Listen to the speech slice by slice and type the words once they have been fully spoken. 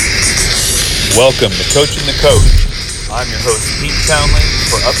Welcome to Coaching the Coach. I'm your host, Pete Townley,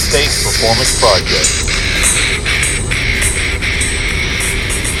 for Upstate Performance Project.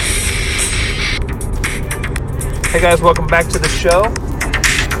 Hey guys, welcome back to the show.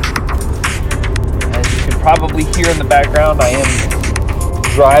 As you can probably hear in the background, I am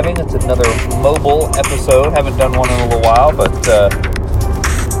driving. It's another mobile episode. Haven't done one in a little while, but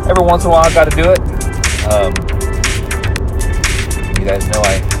every once in a while I've got to do it. You guys know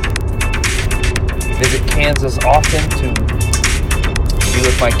I visit Kansas often to be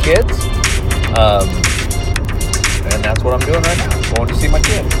with my kids, and that's what I'm doing right now, going to see my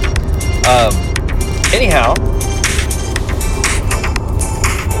kids. Anyhow,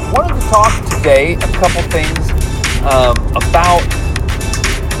 wanted to talk today a couple things about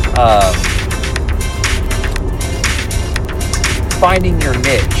finding your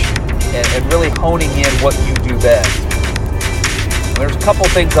niche and really honing in what you do best. There's a couple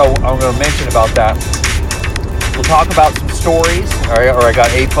things I'm going to mention about that. We'll talk about some stories, or I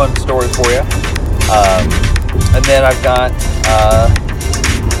got a fun story for you. And then I've got,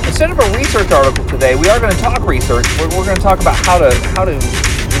 instead of a research article today, we are going to talk research. We're going to talk about how to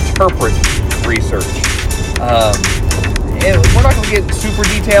interpret research. And we're not going to get super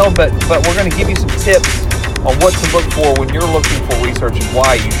detailed, but we're going to give you some tips on what to look for when you're looking for research and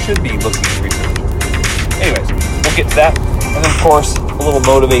why you should be looking at research. Anyways, we'll get to that. And then, of course, a little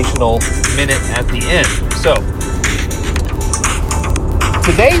motivational minute at the end. So,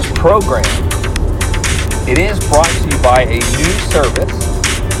 today's program, it is brought to you by a new service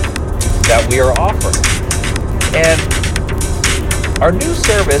that we are offering. And our new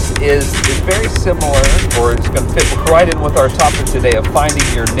service is very similar, or it's going to fit right in with our topic today of finding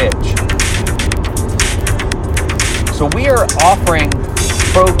your niche. So we are offering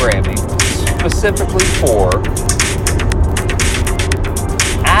programming specifically for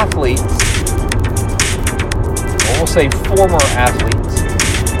athletes, or we'll say former athletes,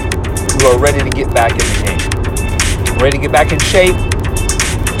 who are ready to get back in the game, ready to get back in shape,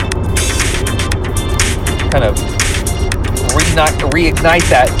 kind of reignite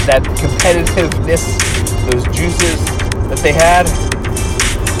that competitiveness, those juices that they had.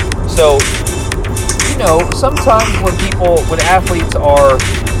 So, sometimes when athletes are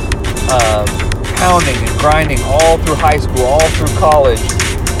pounding and grinding all through high school, all through college,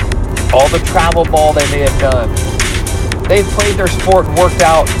 all the travel ball they may have done, they've played their sport and worked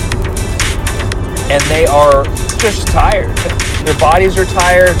out, and they are just tired. Their bodies are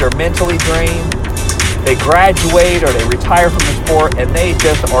tired, they're mentally drained. They graduate or they retire from the sport, and they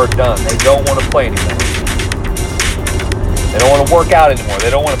just are done. They don't want to play anymore. They don't want to work out anymore. They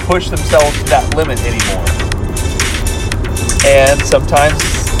don't want to push themselves to that limit anymore. And sometimes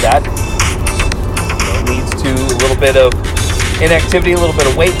that leads to a little bit of inactivity, a little bit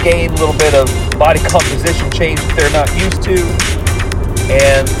of weight gain, a little bit of body composition change that they're not used to.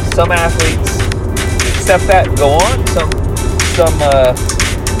 And some athletes accept that and go on. Some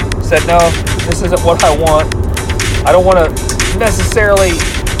said, no, this isn't what I want. I don't want to necessarily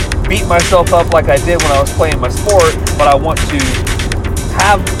beat myself up like I did when I was playing my sport, but I want to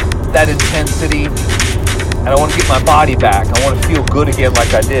have that intensity, and I want to get my body back. I want to feel good again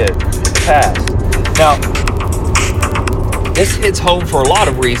like I did in the past. Now, this hits home for a lot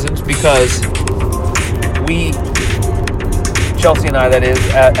of reasons, because we, Chelsea and I, that is,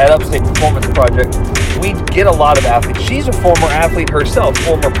 at Upstate Performance Project, we get a lot of athletes. She's a former athlete herself,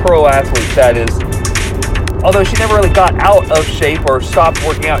 former pro athlete, that is. Although she never really got out of shape or stopped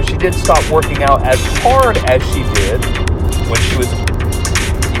working out, she did stop working out as hard as she did when she was,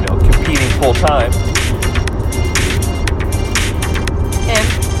 competing full time. And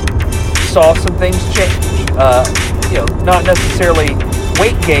saw some things change. Not necessarily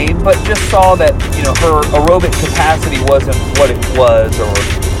weight gain, but just saw that, her aerobic capacity wasn't what it was, or,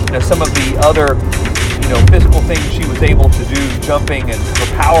 some of the other, physical things she was able to do, jumping, and her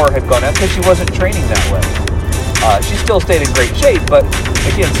power had gone up because she wasn't training that way. She still stayed in great shape, but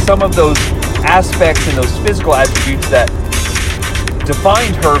again, some of those aspects and those physical attributes that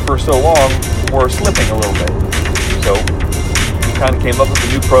defined her for so long were slipping a little bit. So we kind of came up with a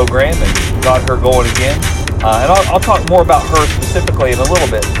new program and got her going again. And I'll talk more about her specifically in a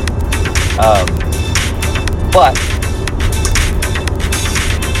little bit. But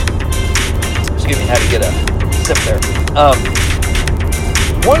excuse me, had to get a sip there.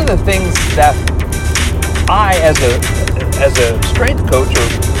 One of the things that I, as a strength coach or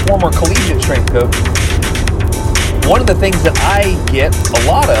former collegiate strength coach, one of the things that I get a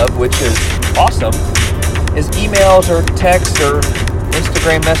lot of, which is awesome, is emails or texts or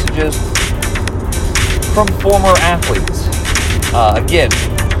Instagram messages from former athletes. Again,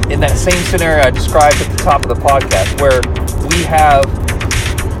 in that same scenario I described at the top of the podcast, where we have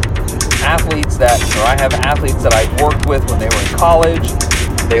athletes I have athletes that I worked with when they were in college.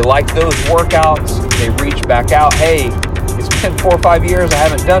 They like those workouts. They reach back out. Hey, it's been 4 or 5 years. I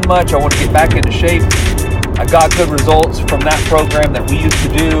haven't done much. I want to get back into shape. I got good results from that program that we used to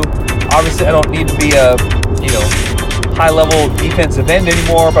do. Obviously, I don't need to be a, high-level defensive end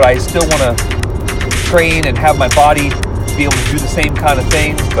anymore, but I still want to train and have my body be able to do the same kind of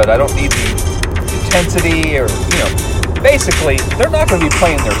things, but I don't need the intensity or, basically, they're not going to be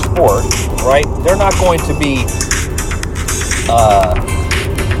playing their sport, right? They're not going to be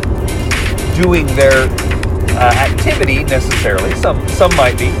doing their activity necessarily. Some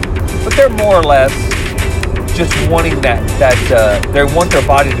might be, but they're more or less just wanting that they want their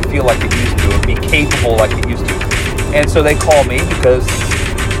body to feel like it used to and be capable like it used to. And so they call me because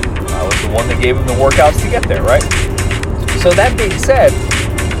I was the one that gave them the workouts to get there, right? So that being said,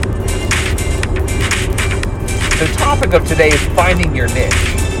 the topic of today is finding your niche,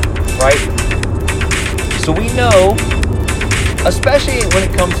 right? So we know, especially when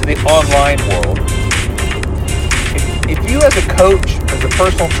it comes to the online world, if you as a coach, as a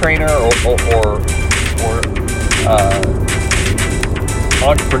personal trainer, or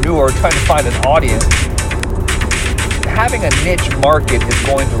entrepreneur trying to find an audience, having a niche market is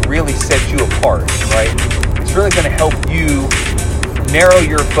going to really set you apart, right? It's really going to help you narrow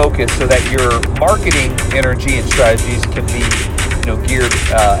your focus so that your marketing energy and strategies can be, geared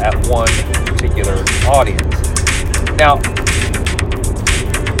at one particular audience. Now,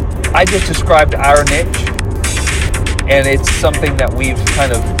 I just described our niche, and it's something that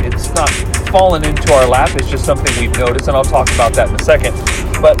it's not fallen into our lap. It's just something we've noticed, and I'll talk about that in a second.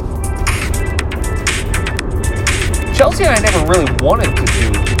 But Chelsea and I never really wanted to do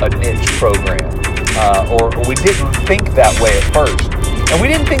a niche program, or we didn't think that way at first. And we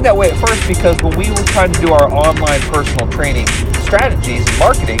didn't think that way at first because when we were trying to do our online personal training strategies and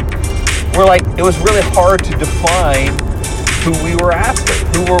marketing, it was really hard to define who we were after,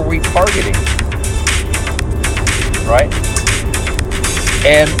 who were we targeting, right?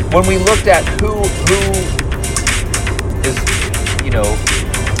 And when we looked at who is,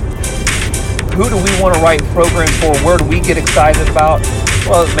 who do we want to write programs for? Where do we get excited about?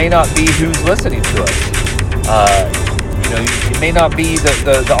 Well, it may not be who's listening to us. It may not be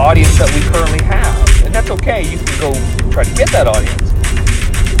the audience that we currently have. And that's okay. You can go try to get that audience.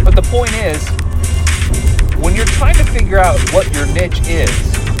 But the point is, when you're trying to figure out what your niche is,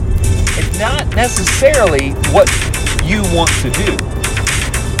 it's not necessarily what you want to do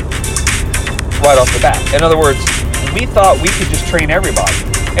right off the bat. In other words, we thought we could just train everybody.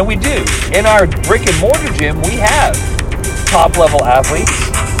 And we do. In our brick and mortar gym, we have top level athletes.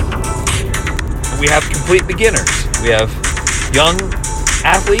 We have complete beginners. We have young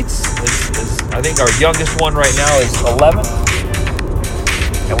athletes. I think our youngest one right now is 11.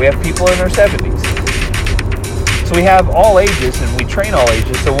 And we have people in their 70s. So we have all ages, and we train all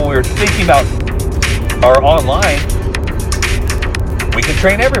ages. So when we were thinking about our online, we can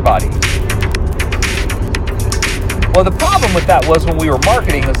train everybody. Well, the problem with that was when we were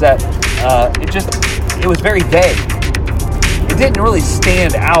marketing was that it was very vague. It didn't really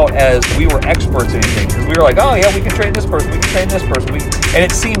stand out as we were experts in anything, because we were like, oh yeah, we can train this person, we can train this person, and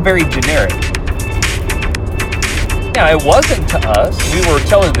it seemed very generic. Now, it wasn't to us. We were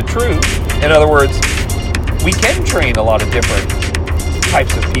telling the truth. In other words, we can train a lot of different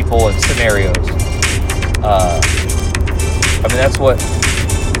types of people and scenarios. That's what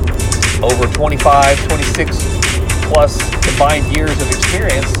over 25, 26 plus combined years of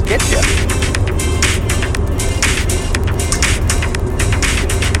experience gets you.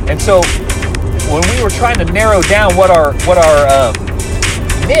 And so when we were trying to narrow down what our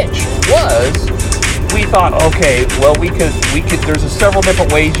niche was, we thought, okay, well, we could. There's several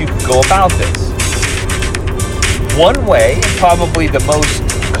different ways you could go about this. One way, and probably the most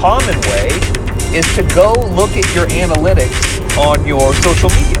common way, is to go look at your analytics on your social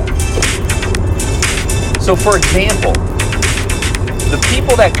media. So, for example, the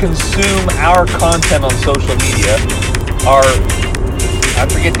people that consume our content on social media are, I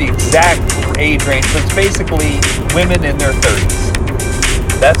forget the exact age range, but it's basically women in their 30s.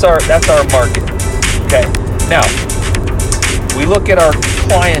 That's our market. Okay. Now, we look at our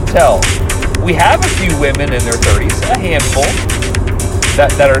clientele. We have a few women in their 30s, a handful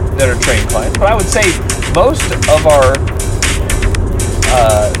that are trained clients, but I would say most of our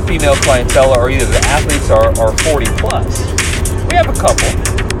female clientele are either the athletes or 40 plus. We have a couple.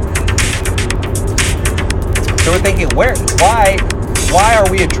 So we're thinking, why are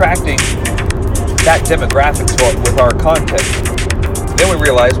we attracting that demographic with our content? then we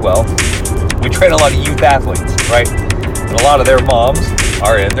realized, well, we train a lot of youth athletes, right? And a lot of their moms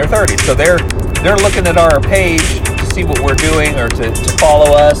are in their 30s. So they're looking at our page to see what we're doing or to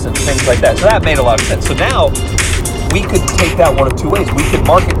follow us and things like that. So that made a lot of sense. So now we could take that one of two ways. We could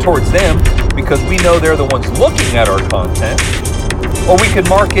market towards them because we know they're the ones looking at our content, or we could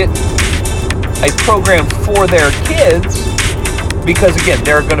market a program for their kids because, again,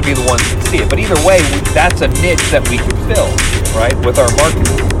 they're going to be the ones that see it. But either way, that's a niche that we can fill, right, with our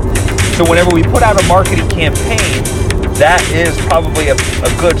marketing. So whenever we put out a marketing campaign, that is probably a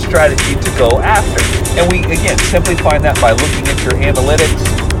good strategy to go after. And we, again, simply find that by looking at your analytics,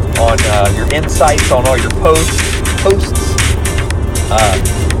 on your insights on all your posts.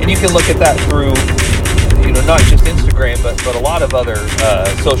 And you can look at that through, not just Instagram, but a lot of other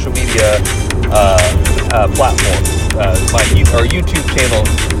social media platforms. Our YouTube channel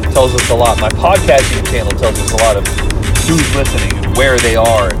tells us a lot. My podcasting channel tells us a lot of who's listening and where they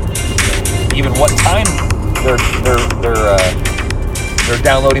are, and even what time they're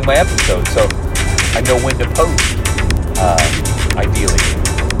downloading my episodes. So I know when to post, ideally.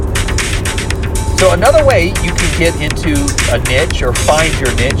 So another way you can get into a niche or find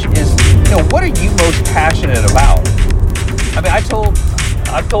your niche is, what are you most passionate about? I mean, I've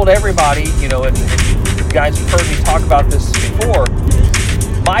told everybody, and you guys have heard me talk about this before.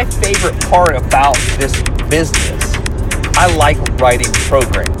 My favorite part about this business, I like writing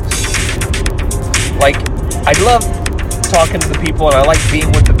programs. Like, I love talking to the people, and I like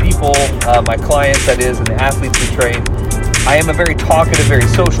being with the people, my clients, that is, and the athletes we train. I am a very talkative, very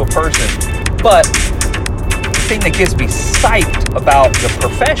social person. But the thing that gets me psyched about the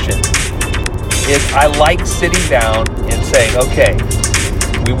profession is I like sitting down and saying, okay,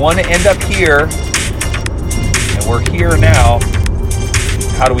 we want to end up here, and we're here now.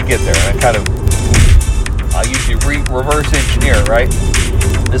 How do we get there? And I usually reverse engineer it, right?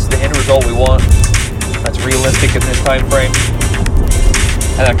 This is the end result we want. That's realistic in this time frame.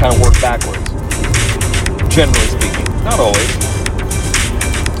 And I kind of work backwards. Generally speaking. Not always.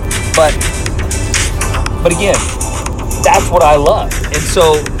 But again, that's what I love. And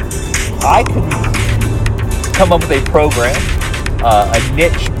so I can come up with a program, a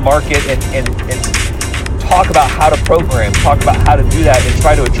niche market, and talk about how to program, talk about how to do that, and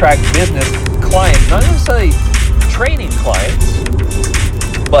try to attract business clients, not necessarily training clients,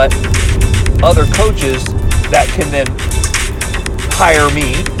 but other coaches that can then hire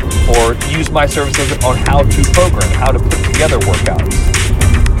me or use my services on how to program, how to put together workouts.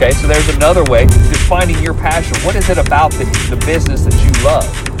 Okay, so there's another way, just finding your passion. What is it about the business that you love?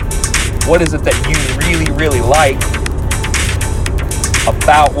 What is it that you really, really like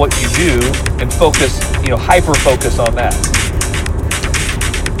about what you do, and focus, hyper-focus on that.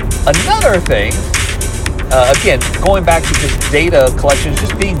 Another thing, again, going back to just data collection, is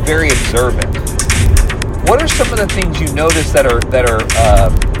just being very observant. What are some of the things you notice that are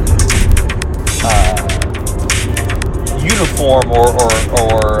uniform or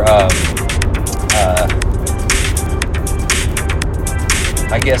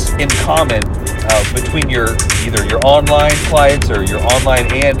I guess in common between either your online clients or your online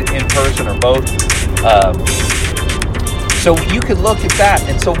and in person or both? So you could look at that.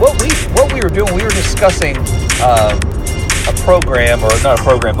 And so what we were doing, we were discussing a program, or not a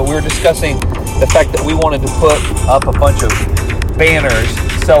program, but we were discussing the fact that we wanted to put up a bunch of banners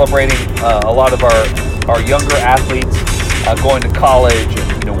celebrating a lot of our younger athletes going to college,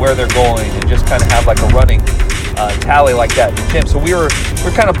 and where they're going, and just kind of have like a running tally like that in the gym. So we're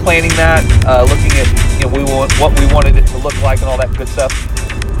kind of planning that, looking at what we wanted it to look like and all that good stuff.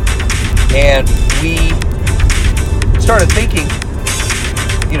 And we started thinking,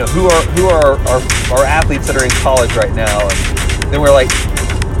 who are our athletes that are in college right now, and then we're like,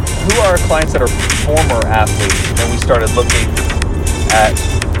 who are our clients that are former athletes? And then we started looking at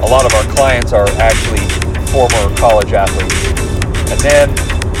a lot of our clients are actually former college athletes. And then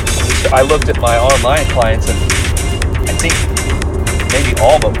I looked at my online clients, and I think maybe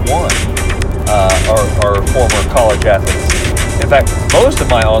all but one are former college athletes. In fact, most of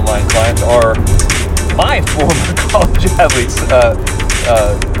my online clients are my former college athletes,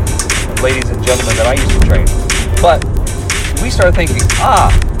 ladies and gentlemen that I used to train. But we started thinking,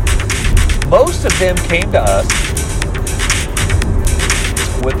 most of them came to us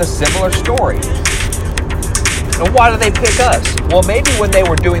with a similar story. And why do they pick us? Well, maybe when they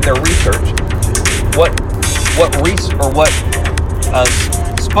were doing their research, what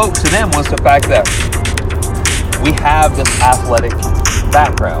spoke to them was the fact that we have this athletic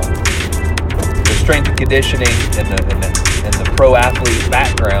background, the strength and conditioning and the pro athlete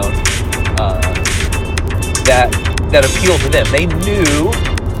background that appealed to them. They knew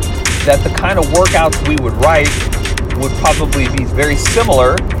that the kind of workouts we would write would probably be very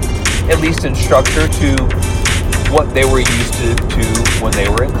similar, at least in structure, to what they were used to when they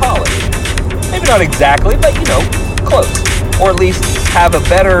were in college. Maybe not exactly, but close. Or at least have a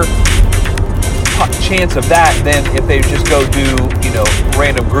better chance of that than if they just go do,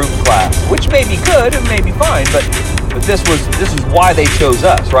 random group class, which may be good and may be fine, but this is why they chose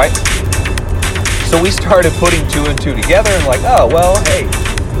us, right? So we started putting 2 and 2 together and oh, well, hey,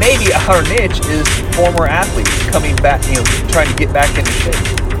 maybe our niche is former athletes coming back, trying to get back into shape.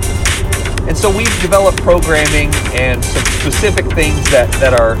 And so we've developed programming and some specific things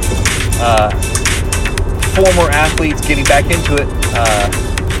that are former athletes getting back into it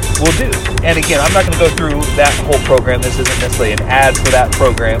will do. And again, I'm not going to go through that whole program. This isn't necessarily an ad for that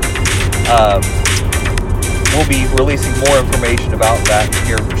program. We'll be releasing more information about that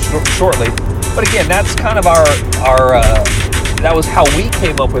here shortly. But again, that's kind of our that was how we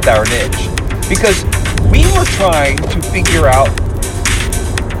came up with our niche, because we were trying to figure out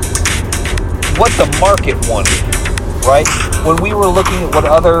what the market wanted, right? When we were looking at what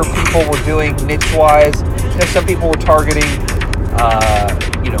other people were doing niche-wise, some people were targeting,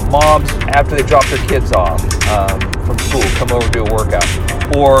 moms after they drop their kids off from school, come over to do a workout.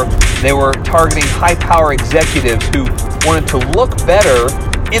 Or they were targeting high-power executives who wanted to look better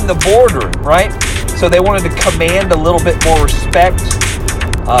in the boardroom, right? So they wanted to command a little bit more respect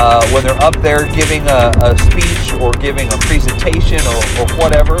when they're up there giving a speech or giving a presentation or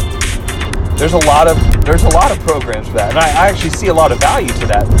whatever. There's a lot of programs for that, and I actually see a lot of value to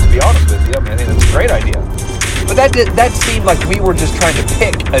that, to be honest with you. I think that's a great idea. But that seemed like we were just trying to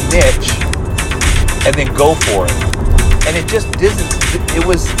pick a niche and then go for it. And it just didn't, it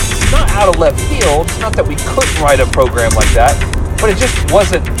was not out of left field. It's not that we couldn't write a program like that, but it just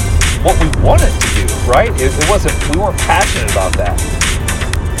wasn't what we wanted to do, right? It wasn't, we weren't passionate about that.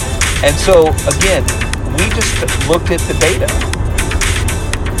 And so, again, we just looked at the data.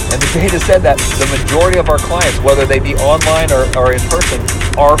 And the data said that the majority of our clients, whether they be online or in person,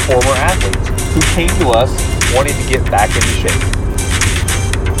 are former athletes who came to us wanting to get back into shape.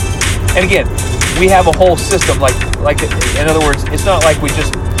 And again, we have a whole system, like in other words, it's not like we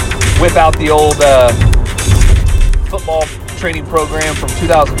just whip out the old football training program from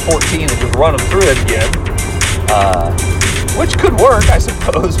 2014 and just run them through it again, which could work, I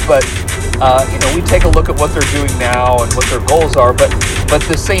suppose, but we take a look at what they're doing now and what their goals are, but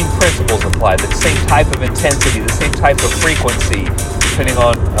the same principles apply, the same type of intensity, the same type of frequency, depending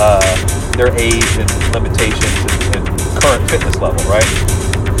on their age and limitations and current fitness level, right?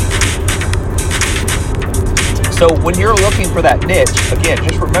 So when you're looking for that niche, again,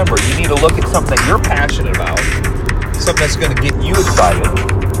 just remember, you need to look at something that you're passionate about, something that's going to get you excited.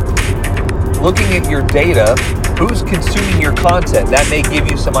 Looking at your data, who's consuming your content, that may give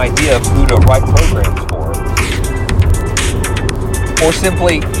you some idea of who to write programs for. Or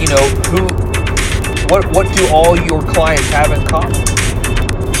simply, what do all your clients have in common?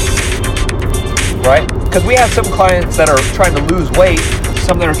 Right? Because we have some clients that are trying to lose weight,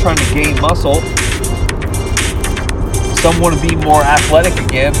 some that are trying to gain muscle, some want to be more athletic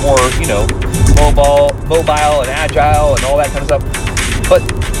again, more, mobile and agile and all that kind of stuff. But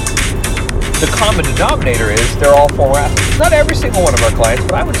the common denominator is they're all former athletes. Not every single one of our clients,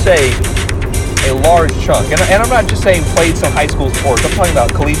 but I would say a large chunk. And I'm not just saying played some high school sports. I'm talking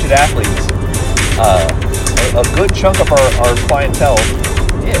about collegiate athletes. A good chunk of our clientele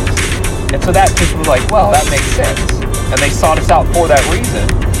is. And so that just was like, well, that makes sense. And they sought us out for that reason.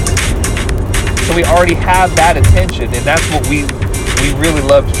 So we already have that attention, and that's what we really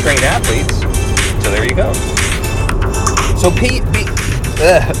love to train athletes. So there you go. So pay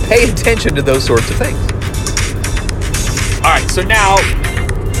attention to those sorts of things. All right, so now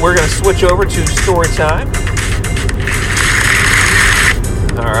we're going to switch over to story time.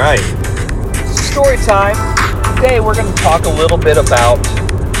 All right, story time. Today we're going to talk a little bit about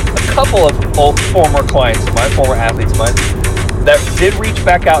a couple of former clients of mine, former athletes of mine, that did reach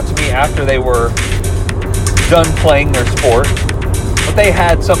back out to me after they were done playing their sport, but they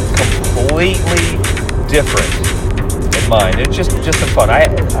had something completely different in mind. It's just some fun.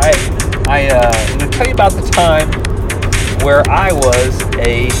 I'm going to tell you about the time where I was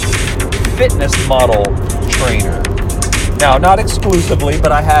a fitness model trainer. Now, not exclusively,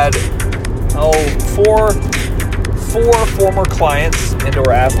 but I had four former clients,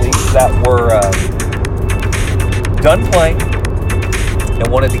 indoor athletes, that were done playing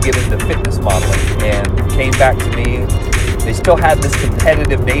and wanted to get into fitness modeling, and came back to me. They still had this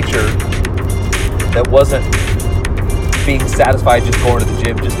competitive nature that wasn't being satisfied just going to the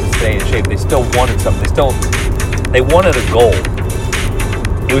gym just to stay in shape. They still wanted something. They wanted a goal.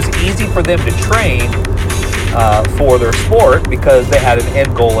 It was easy for them to train for their sport because they had an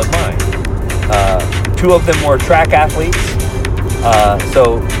end goal in mind. Two of them were track athletes.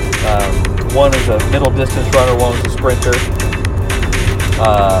 One is a middle distance runner, one was a sprinter.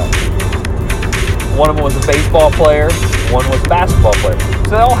 One of them was a baseball player, one was a basketball player. So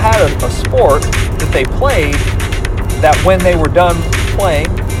they all had a sport that they played that when they were done playing,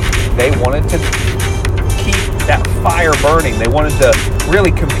 they wanted to keep that fire burning. They wanted to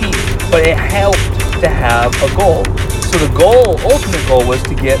really compete, but it helped to have a goal. So the ultimate goal was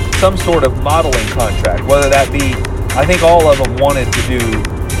to get some sort of modeling contract, whether that be, I think all of them wanted to do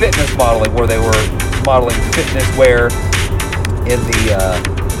fitness modeling, where they were modeling fitness wear in the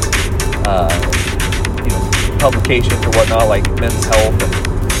publications or whatnot, like Men's Health and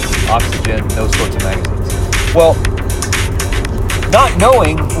Oxygen, those sorts of magazines. Well, not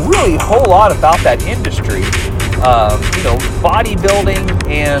knowing really a whole lot about that industry, bodybuilding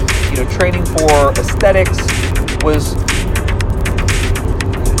and training for aesthetics was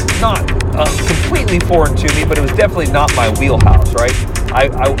not completely foreign to me, but it was definitely not my wheelhouse, right?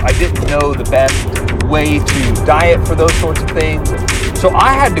 I didn't know the best way to diet for those sorts of things, so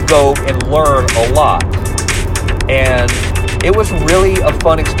I had to go and learn a lot, and it was really a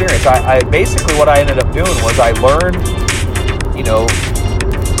fun experience. I basically, what I ended up doing was I learned,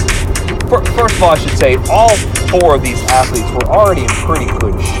 first of all, I should say all four of these athletes were already in pretty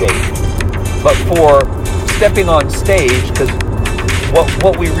good shape, but for stepping on stage, because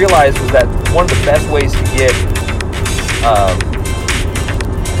what we realized was that one of the best ways to get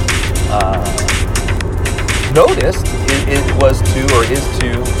noticed is to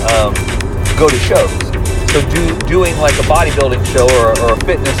go to shows. So doing like a bodybuilding show or a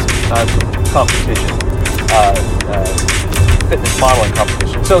fitness competition, fitness modeling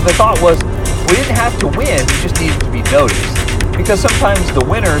competition. So the thought was, we didn't have to win, we just needed to be noticed. Because sometimes the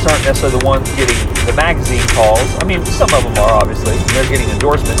winners aren't necessarily the ones getting the magazine calls. I mean, some of them are, obviously, and they're getting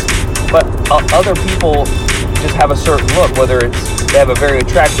endorsements. But other people just have a certain look, whether it's they have a very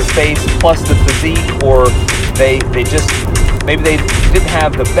attractive face plus the physique, or they just, maybe they didn't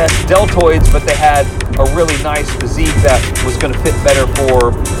have the best deltoids, but they had a really nice physique that was going to fit better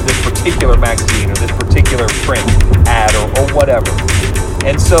for this particular magazine or this particular print ad or whatever.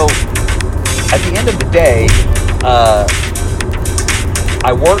 And so, at the end of the day,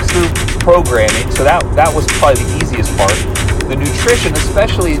 I worked through programming, so that was probably the easiest part. The nutrition,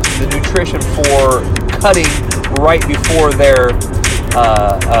 especially the nutrition for cutting right before their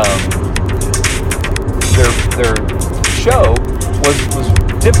show was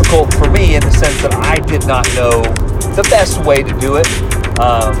difficult for me in the sense that I did not know the best way to do it.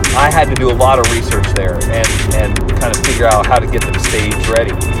 I had to do a lot of research there and kind of figure out how to get them stage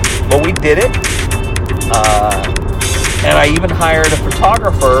ready. But we did it. And I even hired a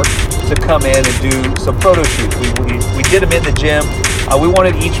photographer to come in and do some photo shoots. We did them in the gym. We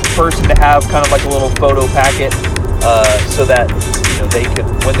wanted each person to have kind of like a little photo packet, so that they could,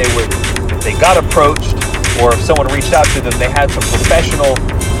 when if they got approached or if someone reached out to them, they had some professional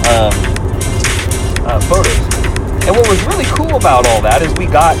photos. And what was really cool about all that is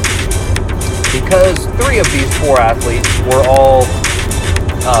because 3 of these 4 athletes were all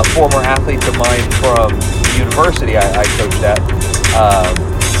former athletes of mine from the university I coached at.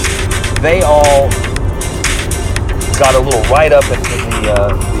 They all got a little write-up in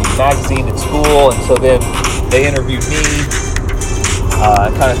the magazine at school, and so then they interviewed me.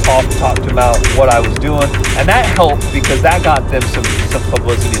 I kind of talked to them about what I was doing, and that helped because that got them some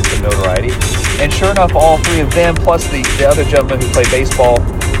publicity and some notoriety. And sure enough, all 3 of them, plus the other gentleman who played baseball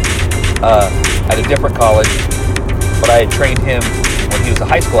at a different college, but I had trained him when he was a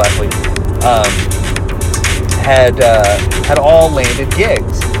high school athlete, had all landed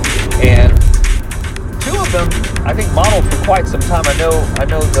gigs. And 2 of them, I think, modeled for quite some time. I know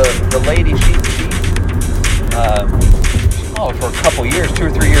the lady, she modeled for a couple years, 2 or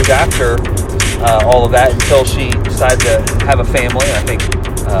 3 years after all of that, until she decided to have a family. And I think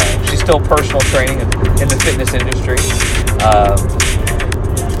she's still personal training in the fitness industry.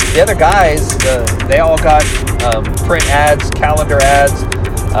 The other guys, they all got print ads, calendar ads.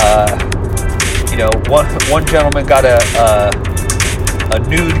 One gentleman got a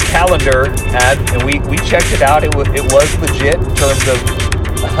nude calendar ad, and we checked it out. It was legit in terms of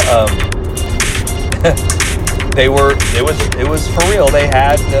it was for real. They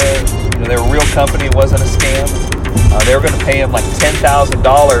had they were a real company. It wasn't a scam. They were going to pay him like $10,000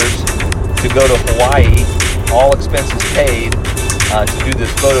 to go to Hawaii, all expenses paid, to do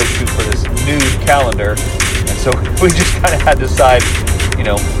this photo shoot for this nude calendar. And So we just kind of had to decide,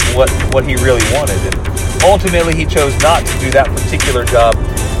 what he really wanted. And ultimately, he chose not to do that particular job,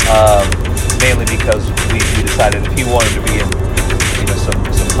 mainly because we decided if he wanted to be in, some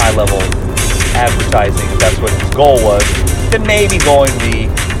high-level advertising, if that's what his goal was, then maybe going the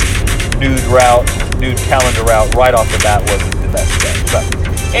nude calendar route right off the bat wasn't the best step. But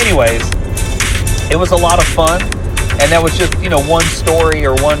anyways, it was a lot of fun, and that was just one story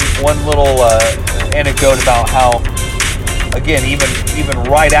or one little anecdote about how, again, even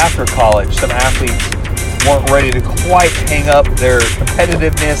right after college, some athletes weren't ready to quite hang up their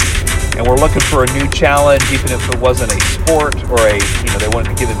competitiveness and were looking for a new challenge, even if it wasn't a sport or they wanted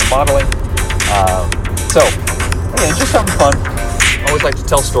to get into modeling. So just something fun. I always like to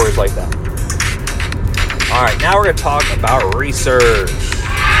tell stories like that. All right, now we're going to talk about research.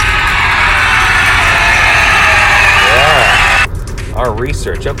 Yeah, our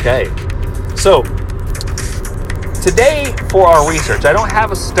research. Okay. So, today for our research, I don't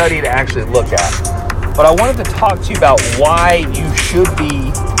have a study to actually look at, but I wanted to talk to you about why you should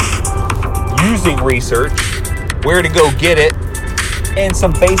be using research, where to go get it, and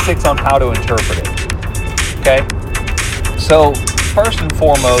some basics on how to interpret it. Okay? So, first and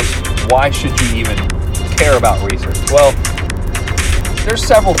foremost, why should you even care about research? Well, there's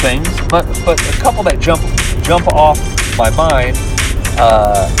several things, but a couple that jump off my mind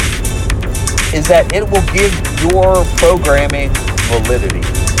is that it will give your programming validity,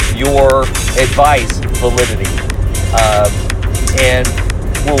 your advice validity, and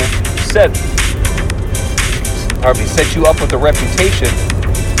will set you up with a reputation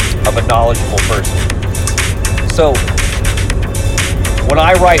of a knowledgeable person. So, when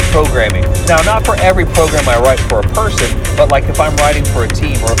I write programming, now not for every program I write for a person, but like if I'm writing for a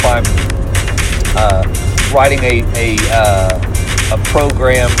team or if I'm writing a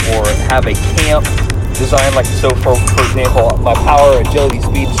program or have a camp design, like so for example, my power, agility,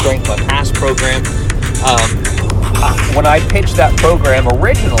 speed, strength, my past program, when I pitched that program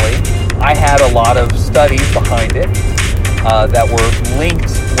originally, I had a lot of studies behind it that were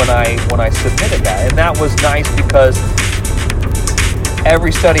linked when I submitted that, and that was nice because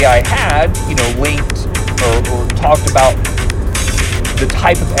every study I had, linked or talked about the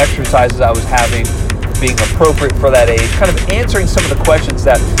type of exercises I was having being appropriate for that age, kind of answering some of the questions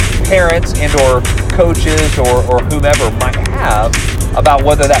that parents and or coaches or whomever might have about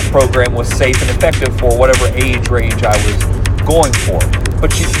whether that program was safe and effective for whatever age range I was going for.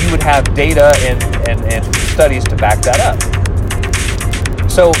 But you would have data and studies to back that up.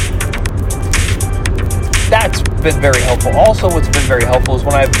 So that's been very helpful. Also, what's been very helpful is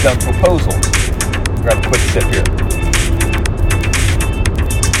when I've done proposals. Grab a quick sip here.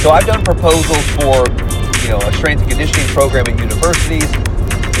 So I've done proposals for, a strength and conditioning program at universities,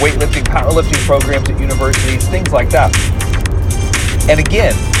 weightlifting, powerlifting programs at universities, things like that. And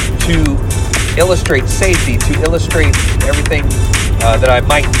again, to illustrate safety, to illustrate everything that I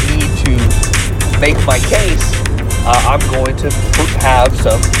might need to make my case, I'm going to have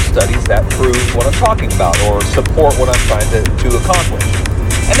some studies that prove what I'm talking about or support what I'm trying to accomplish.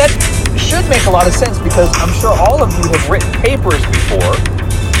 And that should make a lot of sense because I'm sure all of you have written papers before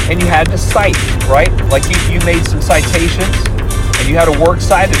and you had to cite, right? Like you made some citations and you had a works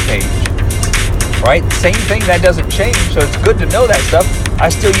cited page, right? Same thing, that doesn't change. So it's good to know that stuff. I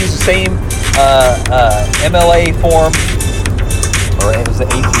still use the same MLA form, or it was the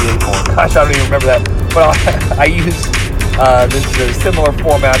ATA form. Gosh, I don't even remember that. But I use the similar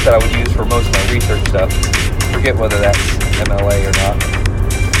format that I would use for most of my research stuff. Forget whether that's MLA or not.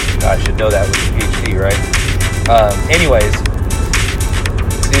 I should know that with a PhD, right? Anyways,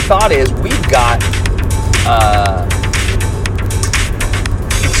 the thought is we've got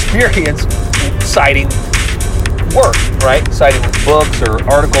experience citing work, right? Citing books or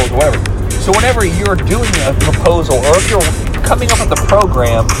articles or whatever. So whenever you're doing a proposal or if you're coming up with a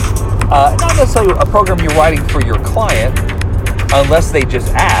program, not necessarily a program you're writing for your client, unless they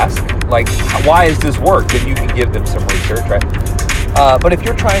just ask, like, why is this work? Then you can give them some research, right? But if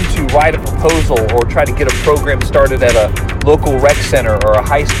you're trying to write a proposal or try to get a program started at a local rec center or a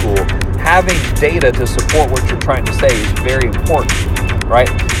high school, having data to support what you're trying to say is very important, right?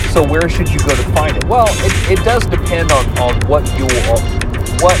 So where should you go to find it? Well, it does depend on what you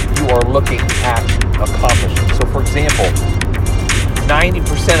are looking at accomplishing. So for example,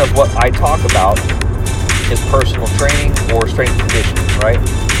 90% of what I talk about is personal training or strength and conditioning, right?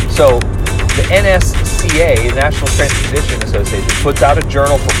 So the NSCA, National Strength and Conditioning Association, puts out a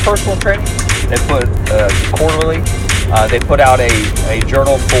journal for personal training. They put quarterly. They put out a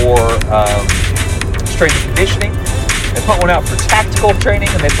journal for strength and conditioning. They put one out for tactical training,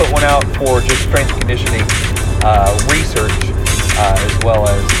 and they put one out for just strength and conditioning research as well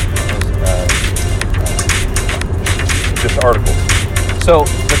as just articles. So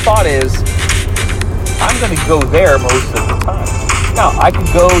the thought is, I'm going to go there most of the time. Now, I could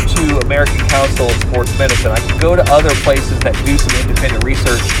go to American Council of Sports Medicine. I could go to other places that do some independent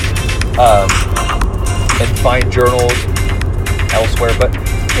research and find journals elsewhere. But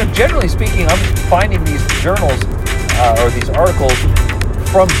generally speaking, I'm finding these journals or these articles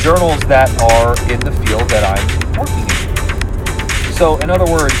from journals that are in the field that I'm working in. So, in other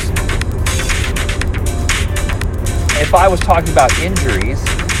words, if I was talking about injuries,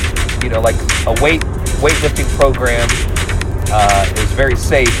 like a weightlifting program is very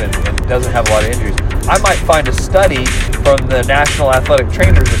safe and doesn't have a lot of injuries, I might find a study from the National Athletic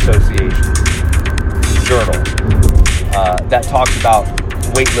Trainers Association journal that talks about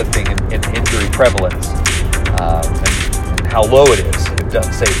weightlifting and injury prevalence and how low it is if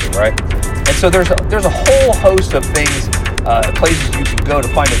done safely, right? And so there's a whole host of things, places you can go to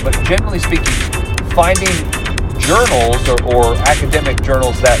find it. But generally speaking, finding journals or academic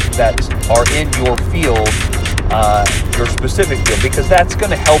journals that are in your field, your specific field, because that's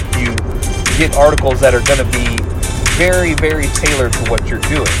going to help you get articles that are going to be very, very tailored to what you're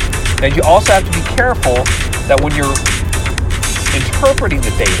doing. Now, you also have to be careful that when you're interpreting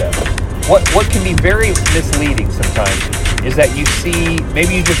the data, what can be very misleading sometimes is that you see,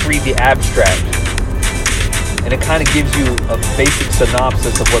 maybe you just read the abstract, and it kind of gives you a basic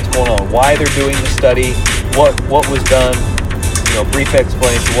synopsis of what's going on, why they're doing the study, what was done, brief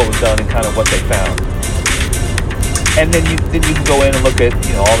explanation of what was done and kind of what they found. And then you can go in and look at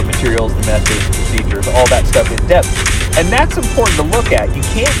all the materials, the methods, procedures, all that stuff in depth. And that's important to look at. You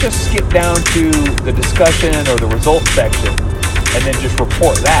can't just skip down to the discussion or the results section and then just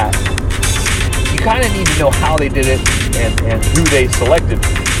report that. You kind of need to know how they did it and who they selected,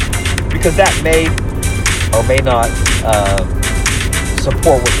 because that may or may not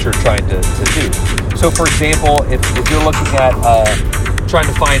support what you're trying to do. So, for example, if you're looking at trying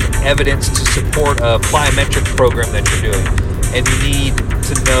to find evidence to support a plyometric program that you're doing, and you need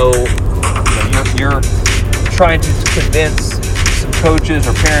to know, you're trying to convince some coaches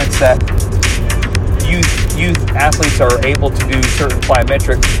or parents that youth athletes are able to do certain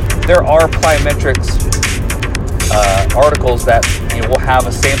plyometrics, there are plyometrics articles that will have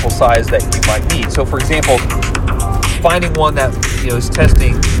a sample size that you might need. So, for example, finding one that is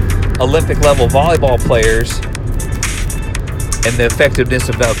testing Olympic level volleyball players and the effectiveness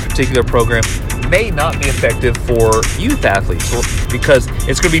of that particular program may not be effective for youth athletes because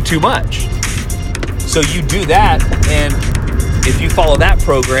it's going to be too much. So you do that, and if you follow that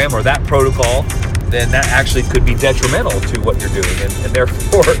program or that protocol, then that actually could be detrimental to what you're doing, and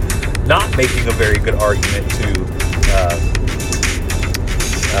therefore not making a very good argument to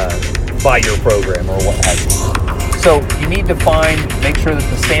buy your program or what have you. So you need to make sure that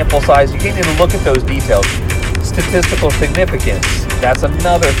the sample size, you need to look at those details. Statistical significance, that's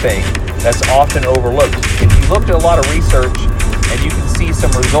another thing that's often overlooked. If you looked at a lot of research and you can see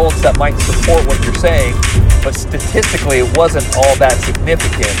some results that might support what you're saying, but statistically it wasn't all that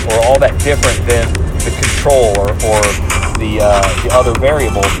significant or all that different than the control or the other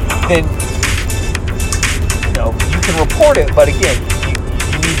variable, then you can report it, but again,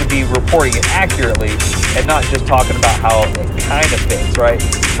 you need to be reporting it accurately and not just talking about how it kind of fits, right?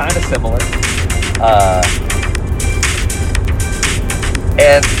 Kind of similar.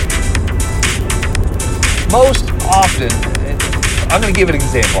 And most often, I'm going to give an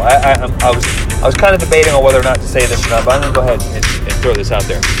example. I was kind of debating on whether or not to say this or not, but I'm going to go ahead and throw this out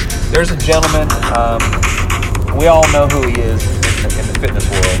there. There's a gentleman, we all know who he is in the fitness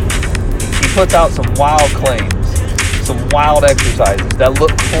world. He puts out some wild claims, some wild exercises that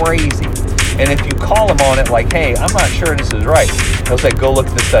look crazy. And if you call him on it like, hey, I'm not sure this is right, he'll say, go look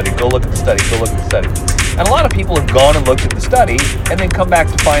at the study, go look at the study, go look at the study. And a lot of people have gone and looked at the study and then come back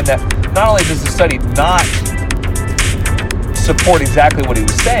to find that not only does the study not support exactly what he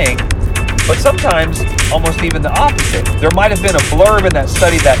was saying, but sometimes almost even the opposite. There might have been a blurb in that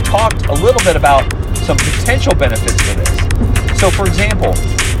study that talked a little bit about some potential benefits for this. So, for example,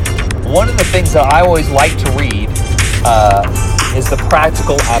 one of the things that I always like to read is the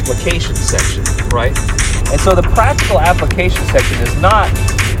practical application section, right? And so the practical application section is not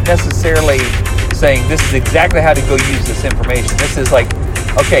necessarily saying this is exactly how to go use this information. This is like,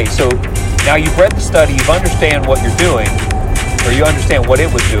 okay, so now you've read the study, you understand what you're doing, or you understand what it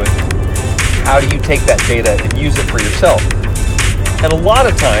was doing. How do you take that data and use it for yourself? And a lot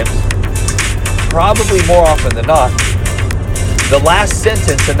of times, probably more often than not, the last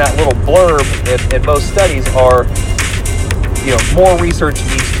sentence in that little blurb in most studies are, more research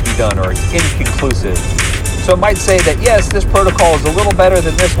needs to be done, or it's inconclusive. So it might say that, yes, this protocol is a little better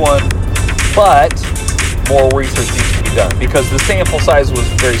than this one, but more research needs to be done because the sample size was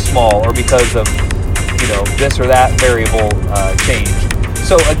very small, or because of, this or that variable change.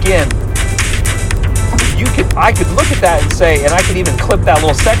 So again, I could look at that and say, and I could even clip that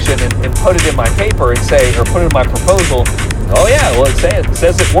little section and put it in my paper and say, or put it in my proposal, oh yeah, well it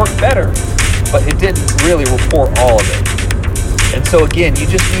says it worked better, but it didn't really report all of it. And so again, you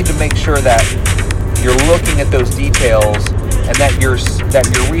just need to make sure that you're looking at those details and that your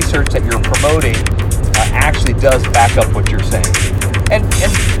research that you're promoting actually does back up what you're saying. And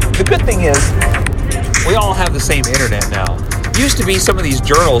the good thing is, we all have the same internet now. Used to be some of these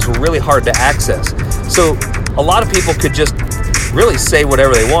journals were really hard to access. So a lot of people could just really say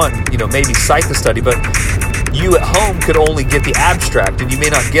whatever they want, maybe cite the study, but you at home could only get the abstract, and you may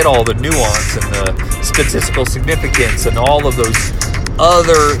not get all the nuance and the statistical significance and all of those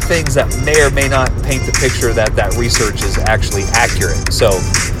other things that may or may not paint the picture that research is actually accurate. So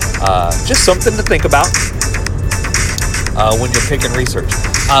just something to think about when you're picking research.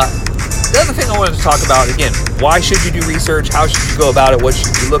 The other thing I wanted to talk about, again, why should you do research? How should you go about it? What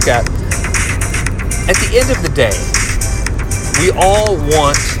should you look at? At the end of the day, we all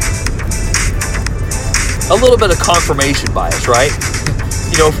want a little bit of confirmation bias, right?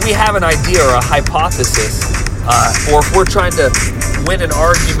 If we have an idea or a hypothesis, or if we're trying to win an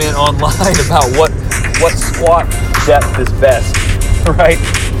argument online about what squat depth is best, right?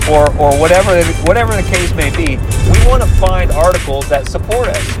 Or whatever the case may be, we want to find articles that support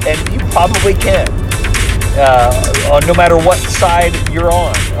us, and you probably can, no matter what side you're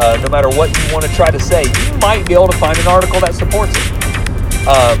on, no matter what you want to try to say, you might be able to find an article that supports it,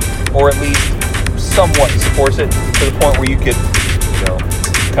 or at least somewhat supports it to the point where you could,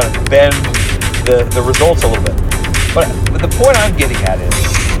 kind of bend the results a little bit. But the point I'm getting at is,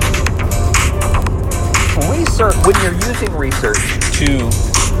 research, when you're using research to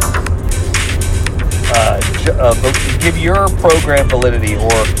give your program validity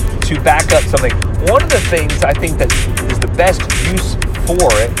or to back up something, one of the things I think that is the best use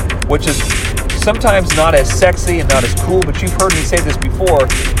for it, which is sometimes not as sexy and not as cool, but you've heard me say this before,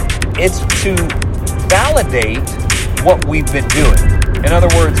 it's to validate what we've been doing. In other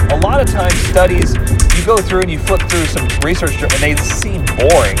words, a lot of times studies, you go through and you flip through some research and they seem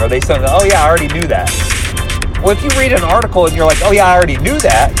boring, or they say, oh yeah, I already knew that. Well, if you read an article and you're like, oh yeah, I already knew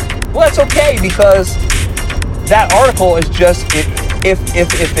that, well, that's okay, because that article is just, if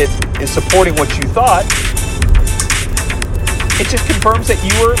it is supporting what you thought, it just confirms that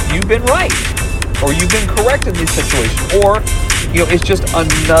you've been right, or you've been correct in this situation, or it's just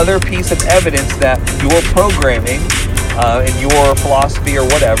another piece of evidence that your programming and your philosophy or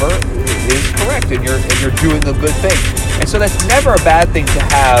whatever is correct, and you're doing a good thing. And so that's never a bad thing to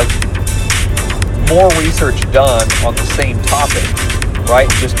have more research done on the same topic, right?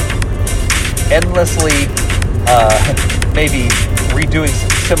 Just endlessly maybe redoing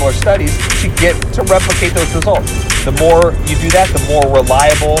similar studies to replicate those results. The more you do that, the more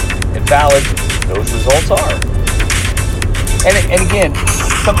reliable and valid those results are. And again,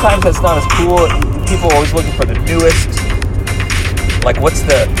 sometimes that's not as cool. People are always looking for the newest, like what's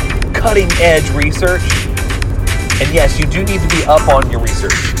the cutting edge research. And yes, you do need to be up on your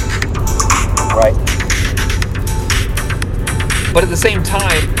research, right? But at the same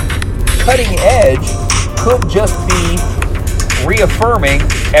time, cutting edge could just be reaffirming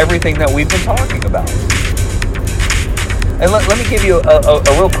everything that we've been talking about. And let me give you a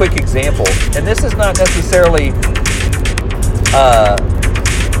real quick example. And this is not necessarily,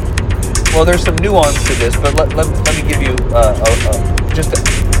 well, there's some nuance to this, but let me give you just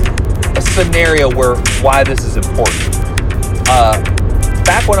a scenario why this is important.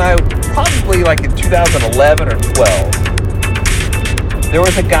 Back when probably like in 2011 or 12, there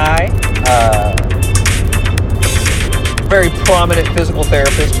was a guy, very prominent physical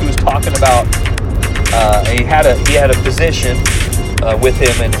therapist, who was talking about, he had a physician with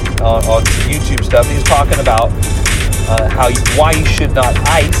him and on YouTube stuff. He was talking about why you should not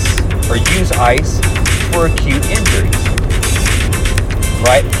ice or use ice for acute injuries,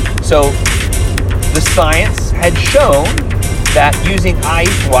 right? So the science had shown that using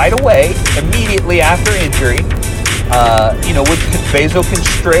ice right away, immediately after injury, would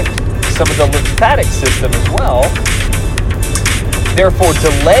vasoconstrict some of the lymphatic system as well, therefore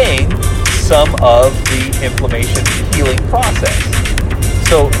delaying some of the inflammation healing process.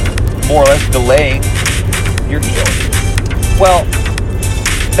 So more or less delaying your healing. Well,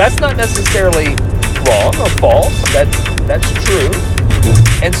 that's not necessarily wrong or false. That's true.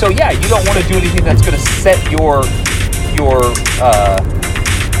 And so yeah, you don't want to do anything that's going to set your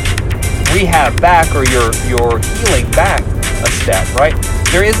rehab back, or you're healing back a step, right?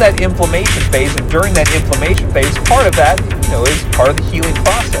 There is that inflammation phase, and during that inflammation phase, part of that, is part of the healing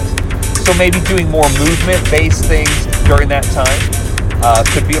process. So maybe doing more movement-based things during that time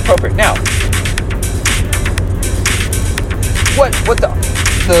could be appropriate. Now, what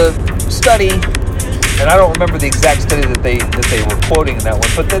the study, and I don't remember the exact study that they were quoting in that one,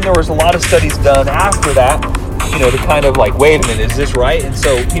 but then there was a lot of studies done after that, to kind of like, wait a minute, is this right? And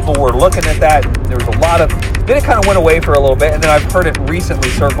so people were looking at that. There was a lot of, then it kind of went away for a little bit, and then I've heard it recently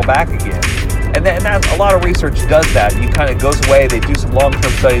circle back again. And that a lot of research does that. You kind of goes away, they do some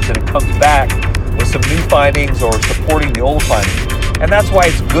long-term studies, and it comes back with some new findings or supporting the old findings. And that's why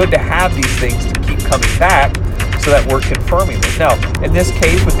it's good to have these things to keep coming back so that we're confirming this. Now, in this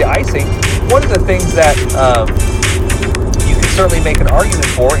case with the icing, one of the things that you can certainly make an argument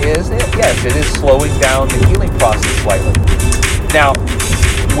for is, yes, it is slowing down the healing process slightly. Now,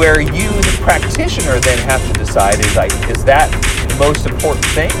 where you, the practitioner, then have to decide is that the most important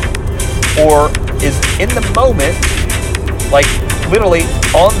thing? Or is in the moment, like literally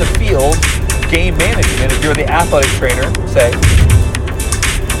on the field, game management, if you're the athletic trainer, say,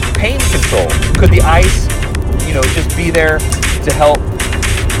 pain control? Could the ice, just be there to help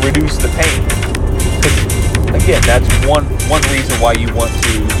reduce the pain? Because, again, that's one reason why you want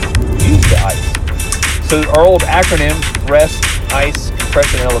to use the ice. So our old acronym, rest, ice,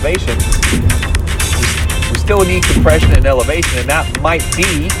 compression, and elevation, we still need compression and elevation, and that might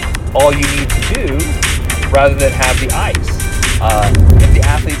be all you need to do rather than have the ice. If the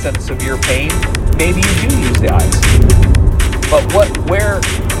athlete's in severe pain, maybe you do use the ice. But where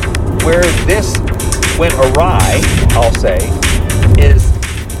this went awry, I'll say, is,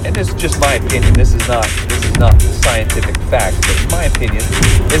 and this is just my opinion, this is not scientific fact, but my opinion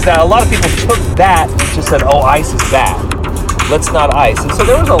is that a lot of people took that and just said, oh, ice is bad, let's not ice. And so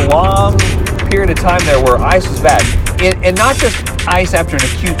there was a long period of time there where ice was bad. And not just ice after an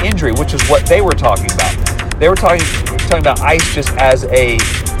acute injury, which is what they were talking about. They were talking about ice just as a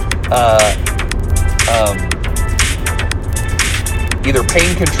either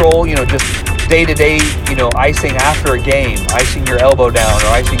pain control, just day-to-day, icing after a game, icing your elbow down, or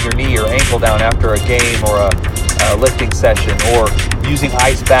icing your knee or ankle down after a game or a lifting session, or using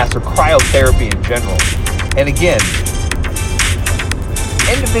ice baths or cryotherapy in general. And again,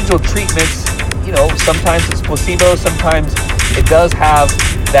 individual treatments, sometimes it's placebo, sometimes it does have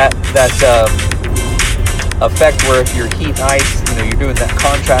that effect where if you're heat and ice, you're doing that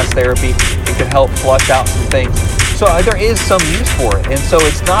contrast therapy, it can help flush out some things. So there is some use for it. And so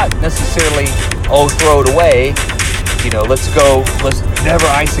it's not necessarily, oh, throw it away, let's never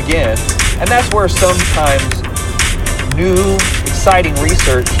ice again. And that's where sometimes new, exciting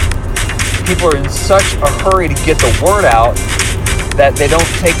research, people are in such a hurry to get the word out that they don't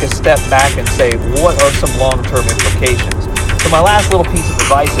take a step back and say, what are some long-term implications? So my last little piece of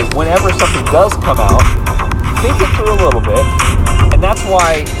advice is, whenever something does come out, think it through a little bit. And that's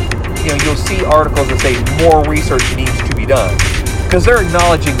why, you'll see articles that say more research needs to be done. Because they're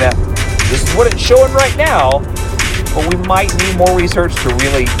acknowledging that this is what it's showing right now, but we might need more research to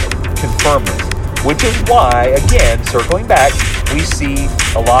really confirm this. Which is why, again, circling back, we see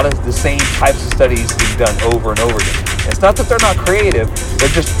a lot of the same types of studies being done over and over again. It's not that they're not creative, they're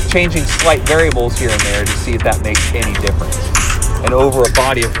just changing slight variables here and there to see if that makes any difference. And over a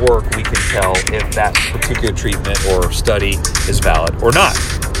body of work, we can tell if that particular treatment or study is valid or not.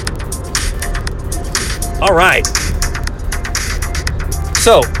 All right.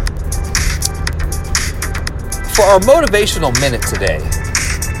 So, for our motivational minute today,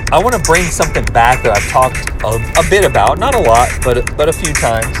 I want to bring something back that I've talked a bit about, not a lot, but a few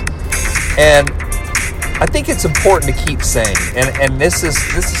times. And I think it's important to keep saying, and this is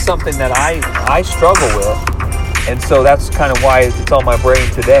something that I struggle with, and so that's kind of why it's on my brain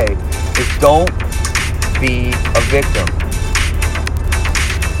today, is don't be a victim.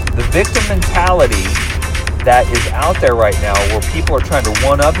 The victim mentality that is out there right now, where people are trying to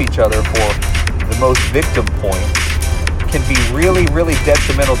one-up each other for the most victim points, can be really, really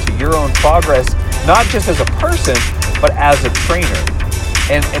detrimental to your own progress, not just as a person, but as a trainer.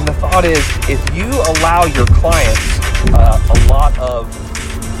 And the thought is, if you allow your clients a lot of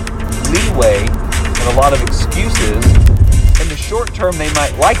leeway and a lot of excuses, in the short term they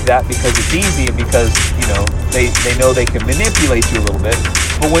might like that because it's easy and because they know they can manipulate you a little bit.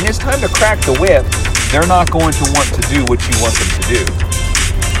 But when it's time to crack the whip, they're not going to want to do what you want them to do.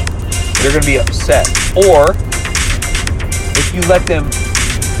 They're going to be upset. Or if you let them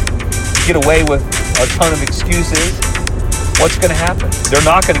get away with a ton of excuses, what's going to happen? They're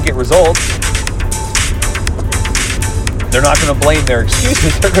not going to get results. they're not going to blame their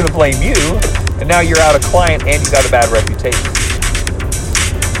excuses. They're going to blame you. And now you're out a client and you got a bad reputation.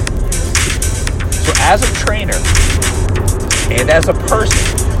 So as a trainer and as a person,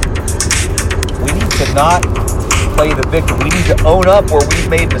 we need to not play the victim. We need to own up where we've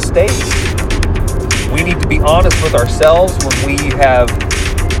made mistakes. We need to be honest with ourselves when we have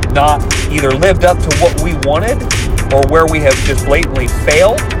not either lived up to what we wanted or where we have just blatantly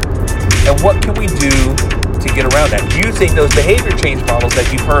failed. And what can we do to get around that? Using those behavior change models that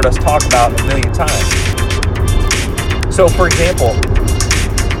you've heard us talk about a million times. So for example,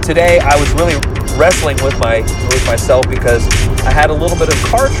 today I was really wrestling with myself because I had a little bit of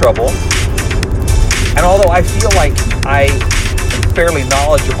car trouble. And although I feel like I am fairly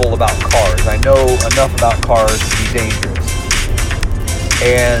knowledgeable about cars, I know enough about cars to be dangerous.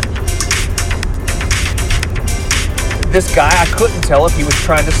 And this guy, I couldn't tell if he was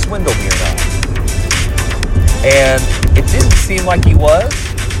trying to swindle me or not. And it didn't seem like he was,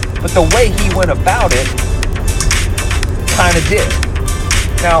 but the way he went about it kind of did.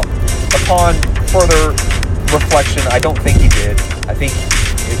 Now, upon further reflection, I don't think he did. I think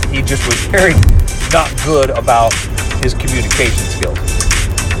he just was very not good about his communication skills.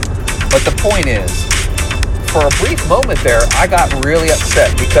 But the point is, for a brief moment there, I got really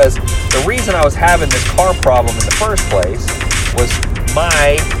upset because the reason I was having this car problem in the first place was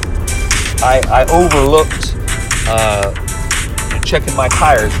I overlooked checking my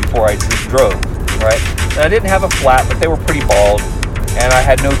tires before I just drove, right? And I didn't have a flat, but they were pretty bald, and I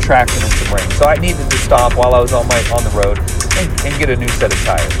had no traction and some rain. So I needed to stop while I was on the road and get a new set of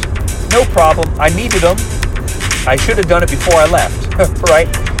tires. No problem. I needed them. I should have done it before I left, right?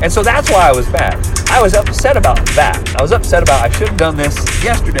 And so that's why I was mad. I was upset about that. I was upset about I should have done this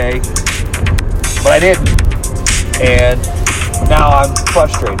yesterday, but I didn't. And now I'm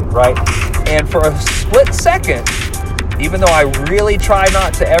frustrated, right? And for a split second, even though I really try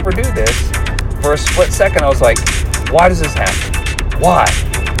not to ever do this, for a split second I was like, why does this happen? Why?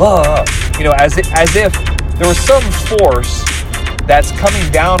 You know, as if there was some force that's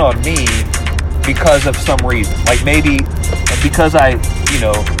coming down on me because of some reason. Like maybe because I,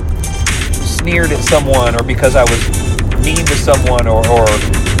 sneered at someone, or because I was mean to someone, or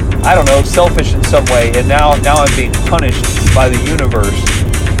I don't know, selfish in some way, and now I'm being punished by the universe,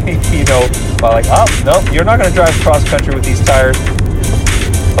 by like, oh, no, you're not going to drive cross country with these tires.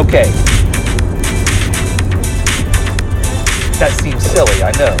 Okay. That seems silly,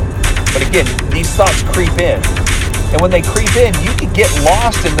 I know. But again, these thoughts creep in. And when they creep in, you can get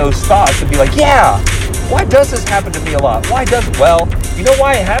lost in those thoughts and be like, yeah, why does this happen to me a lot? Why does it? Well, you know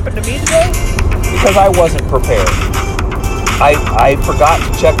why it happened to me today? Because I wasn't prepared. I forgot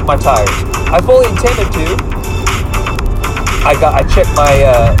to check my tires. I fully intended to. I checked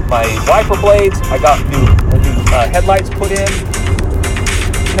my wiper blades. I got new headlights put in.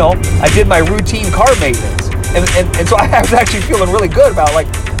 I did my routine car maintenance. And so I was actually feeling really good about, like,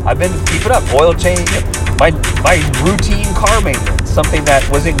 I've been keeping up, oil change, my routine car maintenance, something that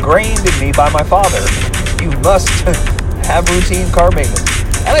was ingrained in me by my father. You must have routine car maintenance.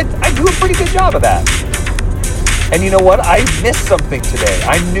 And I do a pretty good job of that. And you know what? I missed something today.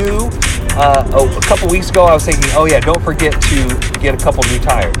 I knew a couple weeks ago I was thinking, oh yeah, don't forget to get a couple new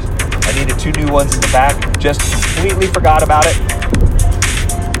tires. I needed 2 new ones in the back. Just completely forgot about it.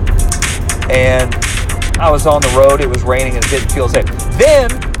 And I was on the road, it was raining, and it didn't feel safe. Then,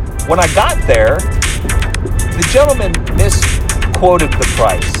 when I got there, the gentleman misquoted the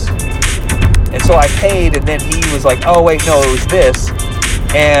price. And so I paid, and then he was like, oh wait, no, it was this.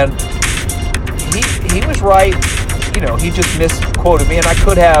 And he was right, he just misquoted me, and I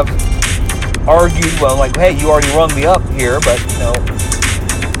could have argued, well, like, hey, you already rung me up here, but,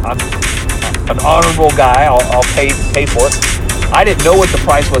 I'm an honorable guy, I'll pay for it. I didn't know what the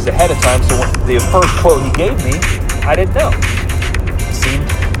price was ahead of time, so when the first quote he gave me, I didn't know.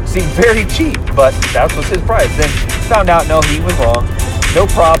 It seemed very cheap, but that was his price. Then found out, no, he was wrong. No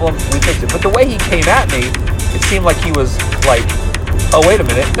problem, we fixed it. But the way he came at me, it seemed like he was like, oh, wait a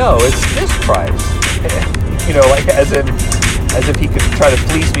minute, no, it's this price. Like as if he could try to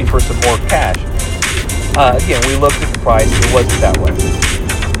fleece me for some more cash. Again, we looked at the price, it wasn't that way.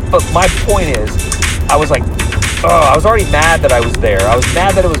 But my point is, I was like, I was already mad that I was there. I was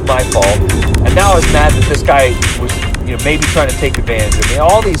mad that it was my fault. And now I was mad that this guy was, maybe trying to take advantage of me.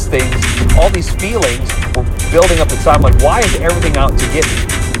 All these things, all these feelings were building up inside. I'm like, why is everything out to get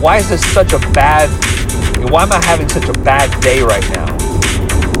me? Why is this such a bad, why am I having such a bad day right now?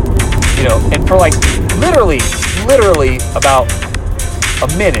 And for like literally about a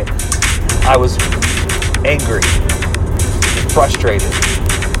minute, I was angry and frustrated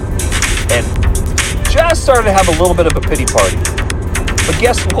and just started to have a little bit of a pity party. But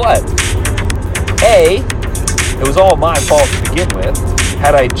guess what? A, it was all my fault to begin with.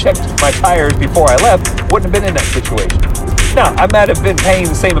 Had I checked my tires before I left, wouldn't have been in that situation. Now, I might have been paying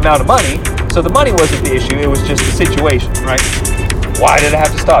the same amount of money, so the money wasn't the issue, it was just the situation, right? Why did I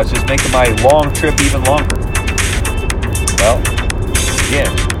have to stop? It's just making my long trip even longer. Well,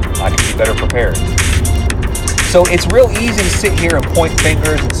 again, I can be better prepared. So it's real easy to sit here and point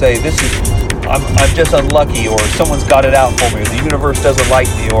fingers and say, I'm just unlucky, or someone's got it out for me, or the universe doesn't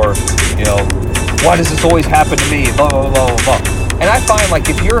like me, or, why does this always happen to me, blah, blah, blah, blah, blah. And I find, like,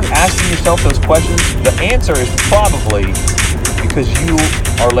 if you're asking yourself those questions, the answer is probably because you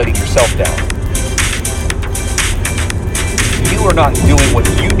are letting yourself down. You are not doing what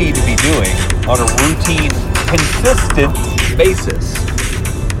you need to be doing on a routine, consistent basis,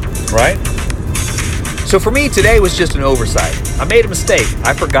 right? So for me, today was just an oversight. I made a mistake.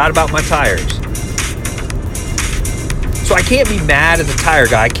 I forgot about my tires. So I can't be mad at the tire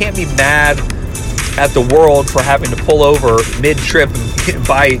guy. I can't be mad at the world for having to pull over mid-trip and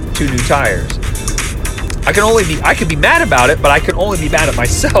buy 2 new tires. I can be mad about it, but I can only be mad at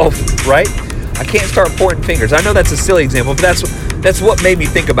myself, right? I can't start pointing fingers. I know that's a silly example, but that's what made me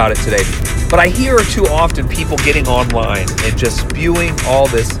think about it today. But I hear too often people getting online and just spewing all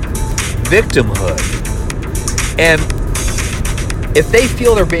this victimhood. And if they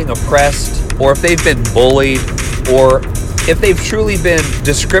feel they're being oppressed, or if they've been bullied, or if they've truly been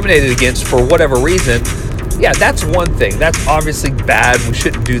discriminated against for whatever reason, yeah, that's one thing. That's obviously bad. We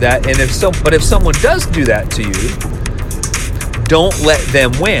shouldn't do that. And if someone does do that to you, don't let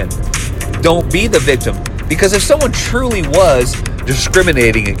them win. Don't be the victim. Because if someone truly was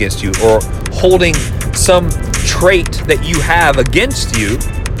discriminating against you, or holding some trait that you have against you,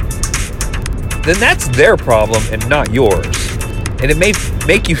 then that's their problem and not yours. And it may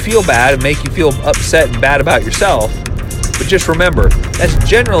make you feel bad and make you feel upset and bad about yourself. But just remember, that's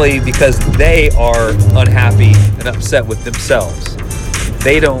generally because they are unhappy and upset with themselves.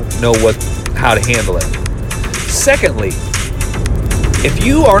 They don't know how to handle it. Secondly, if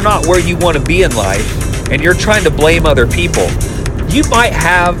you are not where you want to be in life and you're trying to blame other people, you might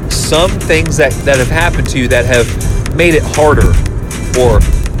have some things that have happened to you that have made it harder, or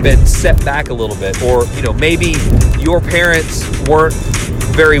been set back a little bit, or maybe your parents weren't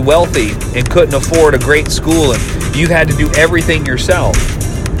very wealthy and couldn't afford a great school, and you've had to do everything yourself.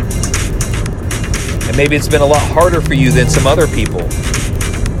 And maybe it's been a lot harder for you than some other people.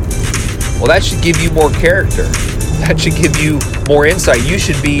 Well, that should give you more character. That should give you more insight. You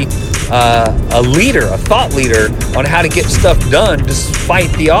should be a leader, a thought leader on how to get stuff done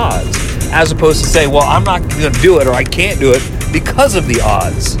despite the odds, as opposed to say, well, I'm not going to do it, or I can't do it because of the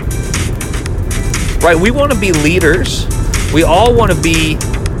odds. Right? We want to be leaders. We all want to be,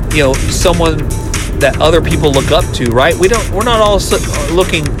 someone that other people look up to, right? We're not all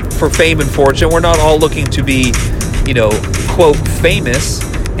looking for fame and fortune. We're not all looking to be, quote, famous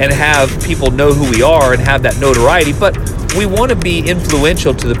and have people know who we are and have that notoriety, but we want to be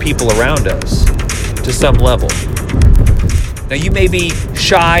influential to the people around us to some level. Now, you may be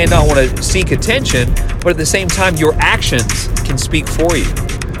shy and not want to seek attention, but at the same time, your actions can speak for you.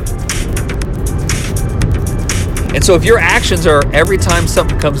 And so if your actions are every time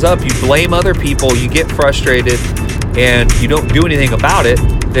something comes up, you blame other people, you get frustrated, and you don't do anything about it,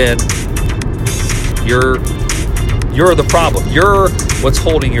 then you're the problem. You're what's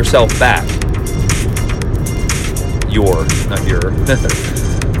holding yourself back. Not your.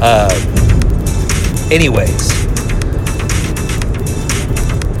 Anyways,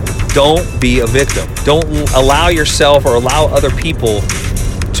 don't be a victim. Don't allow yourself or allow other people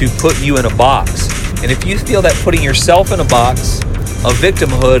to put you in a box. And if you feel that putting yourself in a box of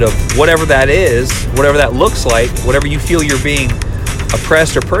victimhood, of whatever that is, whatever that looks like, whatever you feel you're being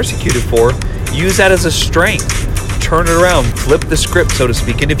oppressed or persecuted for, use that as a strength. Turn it around, flip the script, so to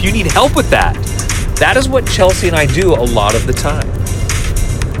speak. And if you need help with that, that is what Chelsea and I do a lot of the time.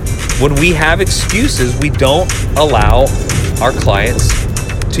 When we have excuses, we don't allow our clients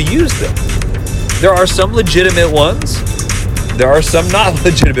to use them. There are some legitimate ones. There are some not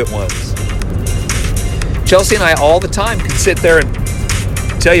legitimate ones. Chelsea and I all the time can sit there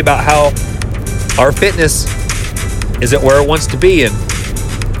and tell you about how our fitness isn't where it wants to be, and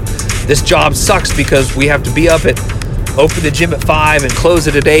this job sucks because we have to be up at, open the gym at 5 and close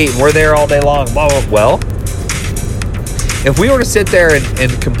it at 8, and we're there all day long, blah, blah. Well, if we were to sit there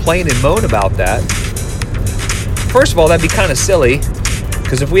and complain and moan about that, first of all, that'd be kind of silly,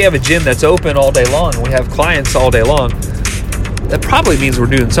 because if we have a gym that's open all day long and we have clients all day long, that probably means we're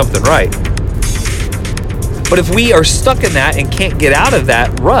doing something right. But if we are stuck in that and can't get out of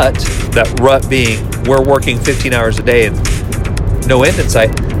that rut being we're working 15 hours a day and no end in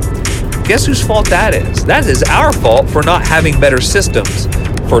sight, guess whose fault that is? That is our fault for not having better systems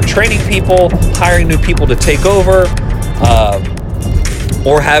for training people, hiring new people to take over,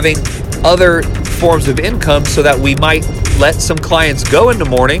 or having other forms of income so that we might let some clients go in the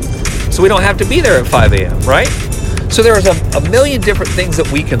morning so we don't have to be there at 5 a.m., right? So there's a million different things that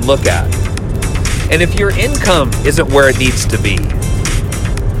we can look at. And if your income isn't where it needs to be,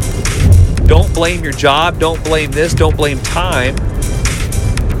 don't blame your job, don't blame this, don't blame time.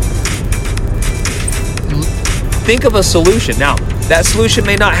 Think of a solution. Now, that solution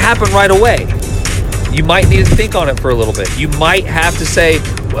may not happen right away. You might need to think on it for a little bit. You might have to say,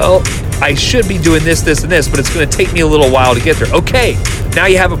 well, I should be doing this, this, and this, but it's going to take me a little while to get there. Okay, now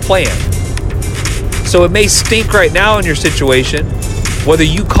you have a plan. So it may stink right now in your situation, whether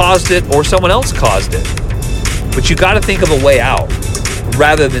you caused it or someone else caused it. But you got to think of a way out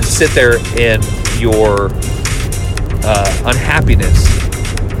rather than sit there in your unhappiness.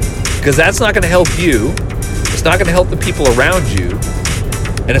 Because that's not going to help you. It's not going to help the people around you.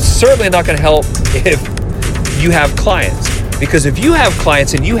 And it's certainly not going to help if you have clients. Because if you have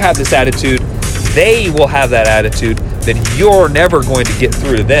clients and you have this attitude, they will have that attitude, then you're never going to get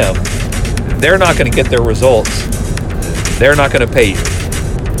through to them. They're not going to get their results. They're not going to pay you.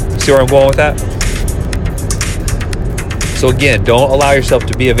 See where I'm going with that? So again, don't allow yourself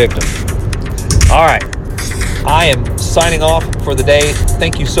to be a victim. All right. I am signing off for the day.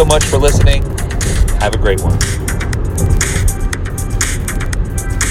 Thank you so much for listening. Have a great one.